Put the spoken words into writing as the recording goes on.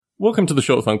Welcome to the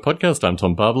Short Funk Podcast. I'm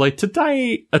Tom Barbalet.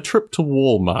 Today, a trip to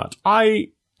Walmart. I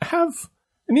have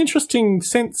an interesting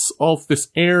sense of this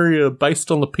area based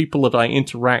on the people that I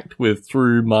interact with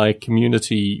through my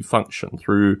community function,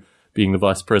 through being the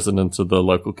vice president of the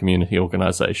local community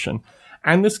organization.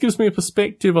 And this gives me a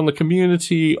perspective on the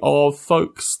community of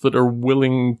folks that are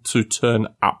willing to turn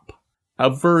up. A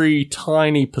very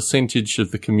tiny percentage of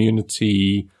the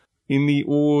community, in the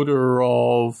order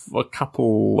of a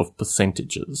couple of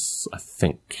percentages, I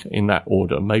think, in that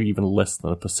order, maybe even less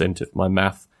than a percent if my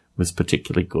math was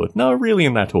particularly good. No, really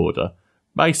in that order.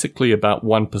 Basically about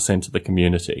 1% of the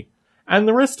community. And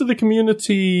the rest of the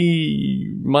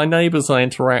community, my neighbours I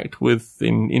interact with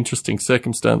in interesting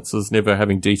circumstances, never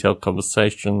having detailed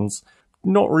conversations,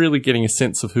 not really getting a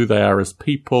sense of who they are as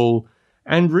people,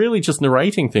 and really just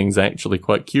narrating things actually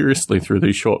quite curiously through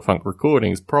these short funk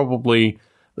recordings. Probably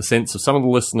the sense of some of the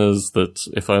listeners that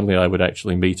if only I would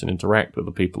actually meet and interact with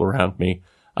the people around me,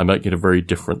 I might get a very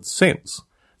different sense.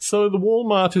 So the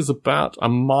Walmart is about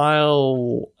 1.5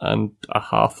 miles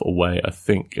away, I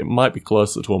think. It might be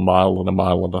closer to 1 mile than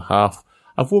 1.5 miles.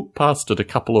 I've walked past it a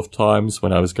couple of times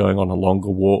when I was going on a longer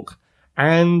walk,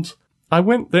 and I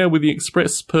went there with the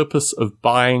express purpose of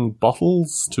buying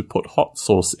bottles to put hot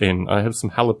sauce in. I have some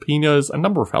jalapenos, a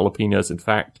number of jalapenos in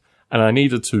fact, and I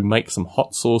needed to make some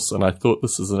hot sauce, and I thought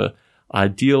this is an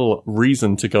ideal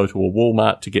reason to go to a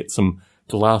Walmart to get some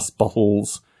glass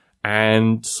bottles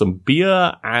and some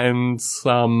beer and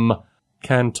some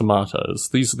canned tomatoes.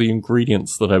 These are the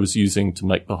ingredients that I was using to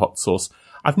make the hot sauce.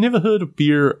 I've never heard of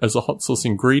beer as a hot sauce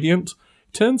ingredient.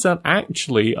 Turns out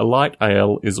actually a light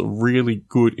ale is a really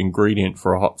good ingredient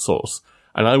for a hot sauce.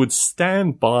 And I would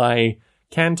stand by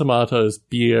canned tomatoes,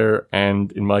 beer,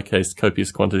 and in my case,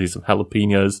 copious quantities of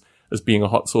jalapenos as being a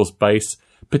hot sauce base,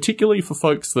 particularly for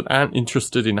folks that aren't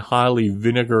interested in highly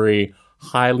vinegary,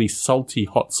 highly salty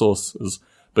hot sauces,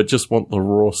 but just want the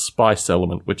raw spice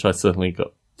element, which I certainly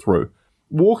got through.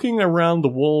 Walking around the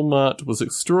Walmart was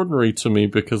extraordinary to me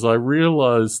because I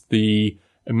realized the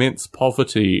immense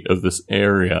poverty of this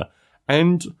area.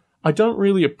 And I don't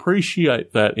really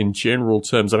appreciate that in general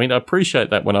terms. I mean, I appreciate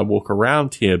that when I walk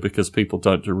around here because people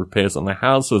don't do repairs on their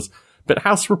houses, but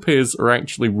house repairs are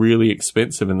actually really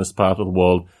expensive in this part of the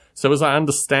world. So as I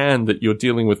understand that you're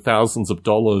dealing with thousands of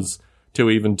dollars to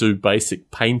even do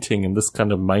basic painting and this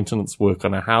kind of maintenance work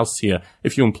on a house here,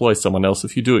 if you employ someone else,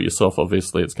 if you do it yourself,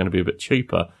 obviously it's going to be a bit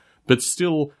cheaper. But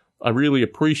still, I really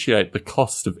appreciate the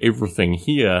cost of everything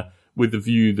here with the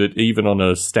view that even on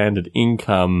a standard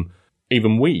income,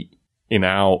 even we, in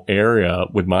our area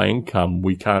with my income,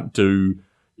 we can't do,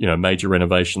 major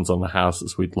renovations on the house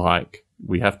as we'd like.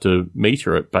 We have to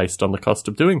meter it based on the cost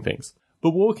of doing things.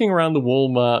 But walking around the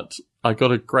Walmart, I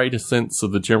got a greater sense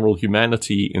of the general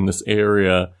humanity in this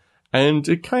area, and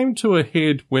it came to a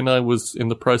head when I was in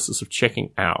the process of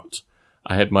checking out.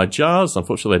 I had my jars.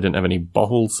 Unfortunately, I didn't have any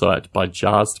bottles, so I had to buy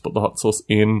jars to put the hot sauce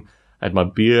in. I had my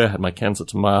beer, had my cans of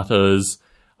tomatoes.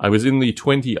 I was in the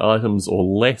 20 items or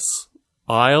less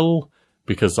aisle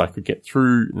because I could get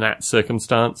through in that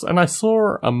circumstance, and I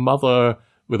saw a mother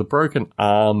with a broken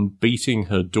arm beating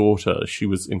her daughter. She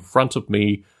was in front of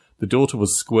me. The daughter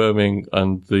was squirming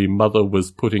and the mother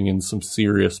was putting in some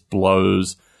serious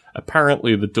blows.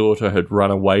 Apparently the daughter had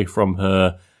run away from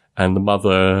her and the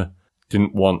mother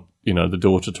didn't want, the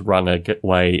daughter to run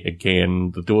away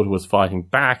again. The daughter was fighting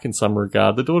back in some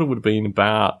regard. The daughter would have been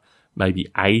about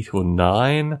maybe 8 or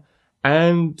 9.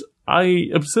 And I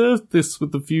observed this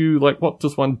with the view, what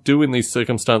does one do in these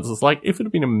circumstances? If it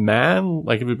had been a man,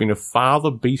 if it had been a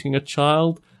father beating a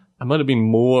child, I might have been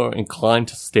more inclined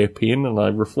to step in, and I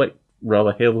reflect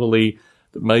rather heavily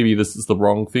that maybe this is the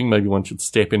wrong thing. Maybe one should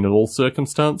step in all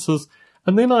circumstances.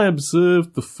 And then I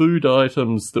observed the food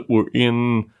items that were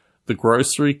in the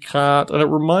grocery cart, and it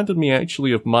reminded me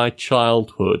actually of my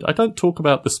childhood. I don't talk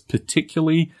about this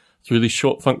particularly through these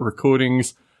short funk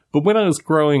recordings, but when I was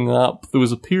growing up, there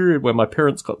was a period where my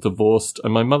parents got divorced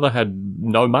and my mother had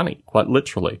no money, quite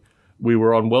literally. We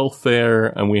were on welfare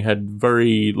and we had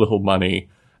very little money.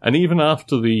 And even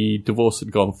after the divorce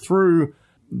had gone through,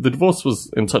 the divorce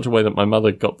was in such a way that my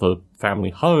mother got the family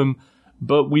home,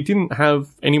 but we didn't have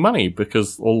any money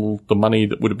because all the money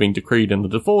that would have been decreed in the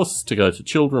divorce to go to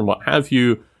children, what have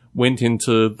you, went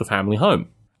into the family home.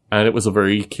 And it was a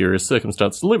very curious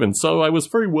circumstance to live in. So I was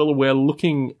very well aware,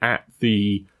 looking at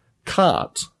the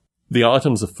cart, the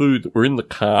items of food that were in the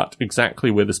cart,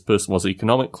 exactly where this person was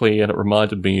economically, and it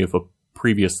reminded me of a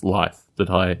previous life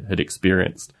that I had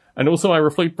experienced. And also I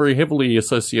reflect very heavily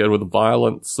associated with the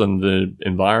violence and the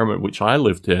environment which I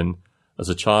lived in as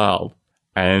a child,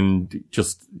 and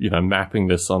just, mapping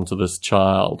this onto this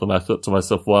child. And I thought to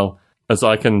myself, well, as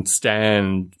I can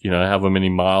stand, however many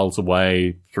miles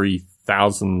away,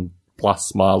 3,000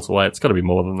 plus miles away, it's got to be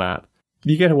more than that.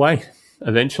 You get away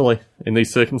eventually in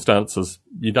these circumstances.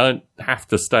 You don't have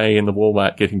to stay in the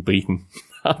Walmart getting beaten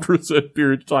after a certain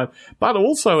period of time. But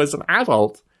also as an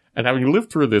adult, and having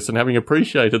lived through this and having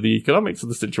appreciated the economics of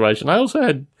the situation, I also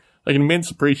had an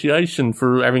immense appreciation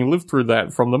for having lived through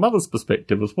that from the mother's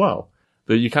perspective as well.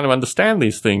 That you kind of understand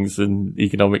these things in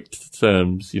economic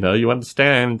terms. You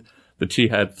understand that she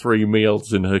had 3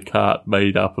 meals in her cart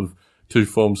made up of 2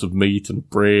 forms of meat and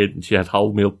bread, and she had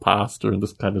wholemeal pasta and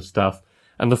this kind of stuff.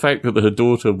 And the fact that her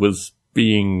daughter was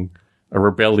being a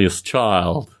rebellious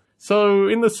child. So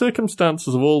in the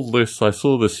circumstances of all this, I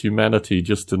saw this humanity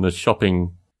just in the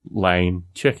shopping lane,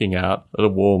 checking out at a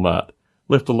Walmart.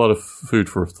 Left a lot of food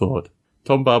for thought.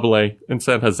 Tom Barbalet in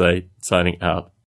San Jose, signing out.